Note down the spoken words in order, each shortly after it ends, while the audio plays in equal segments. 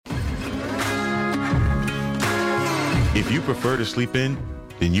If you prefer to sleep in,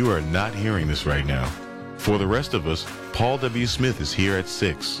 then you are not hearing this right now. For the rest of us, Paul W. Smith is here at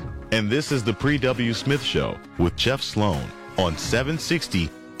 6. And this is the Pre-W. Smith Show with Jeff Sloan on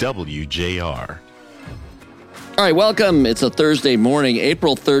 760 WJR. All right, welcome. It's a Thursday morning,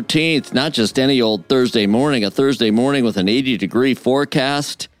 April 13th. Not just any old Thursday morning, a Thursday morning with an 80-degree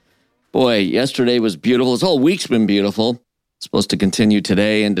forecast. Boy, yesterday was beautiful. This whole week's been beautiful. It's supposed to continue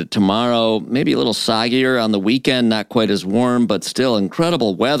today into tomorrow. Maybe a little soggier on the weekend, not quite as warm, but still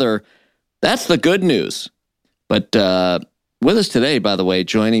incredible weather. That's the good news. But with us today, by the way,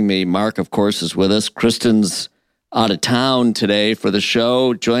 joining me, Mark, of course, is with us. Kristen's out of town today for the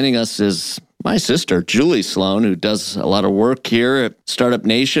show. Joining us is my sister, Julie Sloan, who does a lot of work here at Startup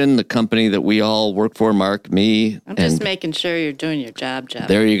Nation, the company that we all work for, Mark, me. I'm just making sure you're doing your job, Jeff.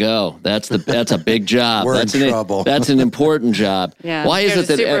 There you go. That's a big job. We're in trouble. That's an important job. Yeah, why is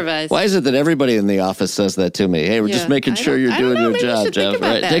it that everybody in the office says that to me? Hey, we're just making sure you're doing your job, Jeff.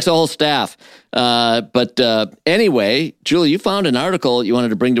 Right? It takes a whole staff. But anyway, Julie, you found an article you wanted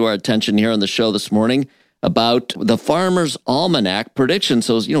to bring to our attention here on the show this morning about the Farmer's Almanac prediction.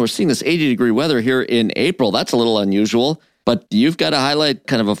 So, we're seeing this 80-degree weather here in April. That's a little unusual, but you've got to highlight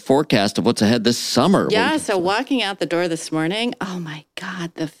kind of a forecast of what's ahead this summer. Yeah, so walking out the door this morning, oh my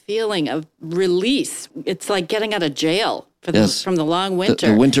God, the feeling of release. It's like getting out of jail from the long winter.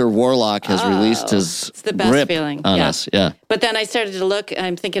 The winter warlock has released his it's the best grip feeling on us. Yeah. But then I started to look,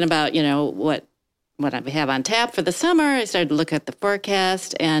 I'm thinking about, what I have on tap for the summer. I started to look at the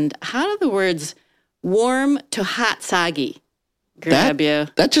forecast, and how do the words warm to hot soggy grab you?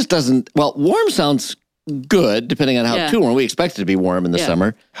 That just doesn't, warm sounds good, depending on how too warm. We expect it to be warm in the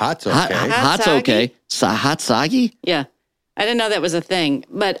summer. Hot's okay. Hot's okay. Hot soggy? Yeah. I didn't know that was a thing,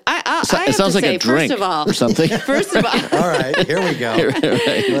 but I it sounds like a drink first of all, or something. First of all. All right, here we go.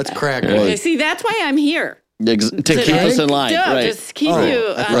 Right. Let's crack it. Okay, see, that's why I'm here. To keep us in line. No, right. just keep you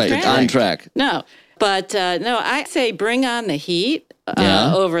on track. No, but no, I say bring on the heat.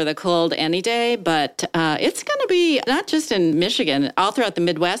 Over the cold any day, but it's going to be not just in Michigan, all throughout the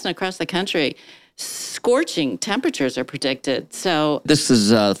Midwest and across the country. Scorching temperatures are predicted. So this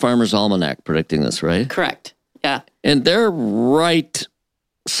is Farmer's Almanac predicting this, right? Correct. Yeah, and they're right.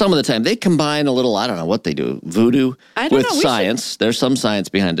 Some of the time they combine a little. I don't know what they do, voodoo with science. There's some science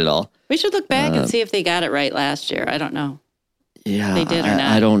behind it all. We should look back and see if they got it right last year. I don't know. Yeah, they did or not.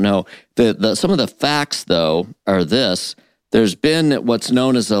 I don't know. The some of the facts though are this. There's been what's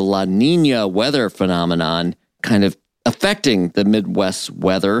known as a La Nina weather phenomenon kind of affecting the Midwest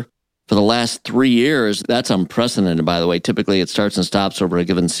weather for the last 3 years. That's unprecedented, by the way. Typically, it starts and stops over a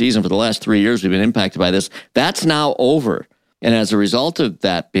given season. For the last 3 years, we've been impacted by this. That's now over. And as a result of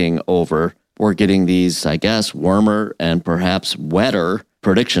that being over, we're getting these, I guess, warmer and perhaps wetter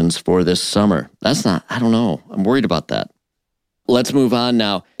predictions for this summer. I don't know. I'm worried about that. Let's move on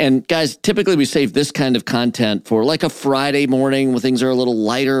now. And guys, typically we save this kind of content for like a Friday morning when things are a little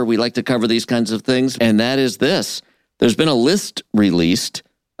lighter. We like to cover these kinds of things. And that is this. There's been a list released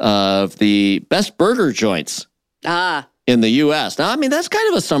of the best burger joints in the U.S. Now, I mean, that's kind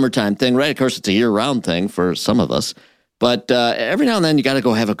of a summertime thing, right? Of course, it's a year-round thing for some of us. But every now and then you got to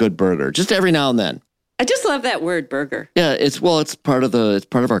go have a good burger. Just every now and then. I just love that word, burger. Yeah, it's part of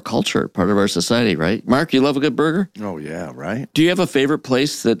our culture, part of our society, right? Mark, you love a good burger? Oh yeah, right. Do you have a favorite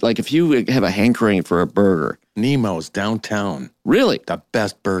place that, like, if you have a hankering for a burger? Nemo's downtown. Really? The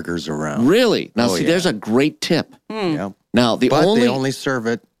best burgers around. Really? Now, there's a great tip. Yep. Now, they only serve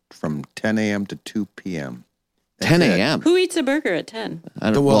it from 10 a.m. to 2 p.m. 10 a.m. Who eats a burger at 10?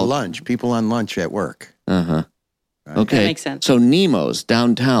 Lunch. People on lunch at work. Uh-huh. Right. Okay. That makes sense. So Nemo's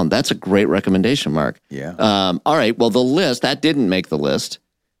downtown. That's a great recommendation, Mark. Yeah. All right. Well, the list, that didn't make the list.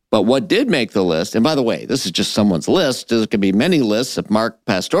 But what did make the list, and by the way, this is just someone's list. There could be many lists. If Mark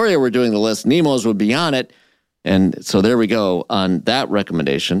Pastoria were doing the list, Nemo's would be on it. And so there we go on that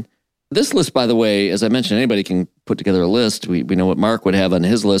recommendation. This list, by the way, as I mentioned, anybody can put together a list. We know what Mark would have on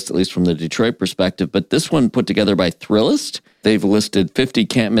his list, at least from the Detroit perspective. But this one put together by Thrillist. They've listed 50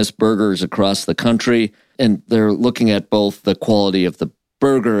 can't-miss burgers across the country. And they're looking at both the quality of the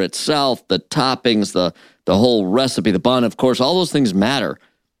burger itself, the toppings, the whole recipe, the bun. Of course, all those things matter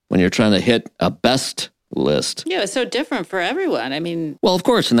when you're trying to hit a best list. Yeah, it's so different for everyone. I mean... Well, of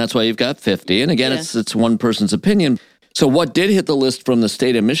course, and that's why you've got 50. And again, it's one person's opinion. So what did hit the list from the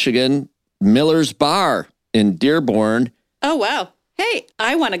state of Michigan? Miller's Bar in Dearborn. Oh, wow. Hey,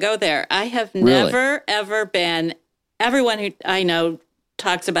 I want to go there. I have never, ever been. Everyone who I know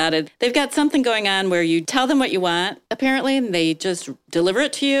talks about it. They've got something going on where you tell them what you want, apparently, and they just deliver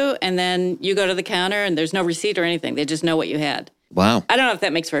it to you, and then you go to the counter, and there's no receipt or anything. They just know what you had. Wow. I don't know if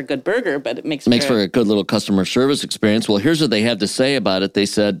that makes for a good burger, but it makes for a good little customer service experience. Well, here's what they have to say about it. They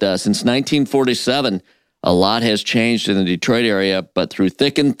said, since 1947, a lot has changed in the Detroit area, but through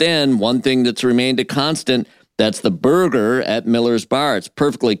thick and thin, one thing that's remained a constant, that's the burger at Miller's Bar. It's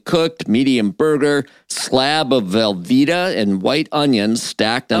perfectly cooked, medium burger, slab of Velveeta and white onions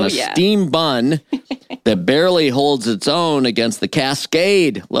stacked on steam bun that barely holds its own against the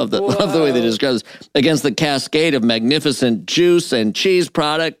cascade. Love the way they describe this. Against the cascade of magnificent juice and cheese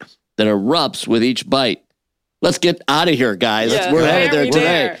product that erupts with each bite. Let's get out of here, guys. Yeah, We're headed there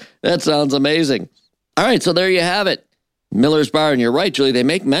today. That sounds amazing. All right, so there you have it. Miller's Bar, and you're right, Julie, they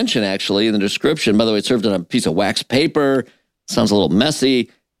make mention, actually, in the description. By the way, it's served on a piece of wax paper. Sounds a little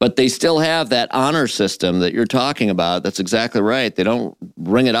messy, but they still have that honor system that you're talking about. That's exactly right. They don't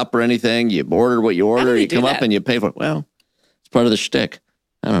ring it up or anything. You order what you order, you come up and you pay for it. Well, it's part of the shtick.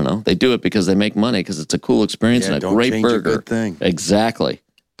 I don't know. They do it because they make money, because it's a cool experience and a great burger. A good thing. Exactly.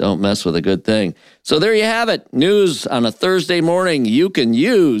 Don't mess with a good thing. So there you have it. News on a Thursday morning you can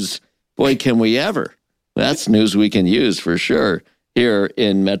use. Boy, can we ever. That's news we can use for sure here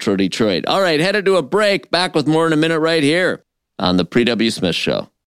in Metro Detroit. All right, headed to a break. Back with more in a minute right here on the Pre-W. Smith Show.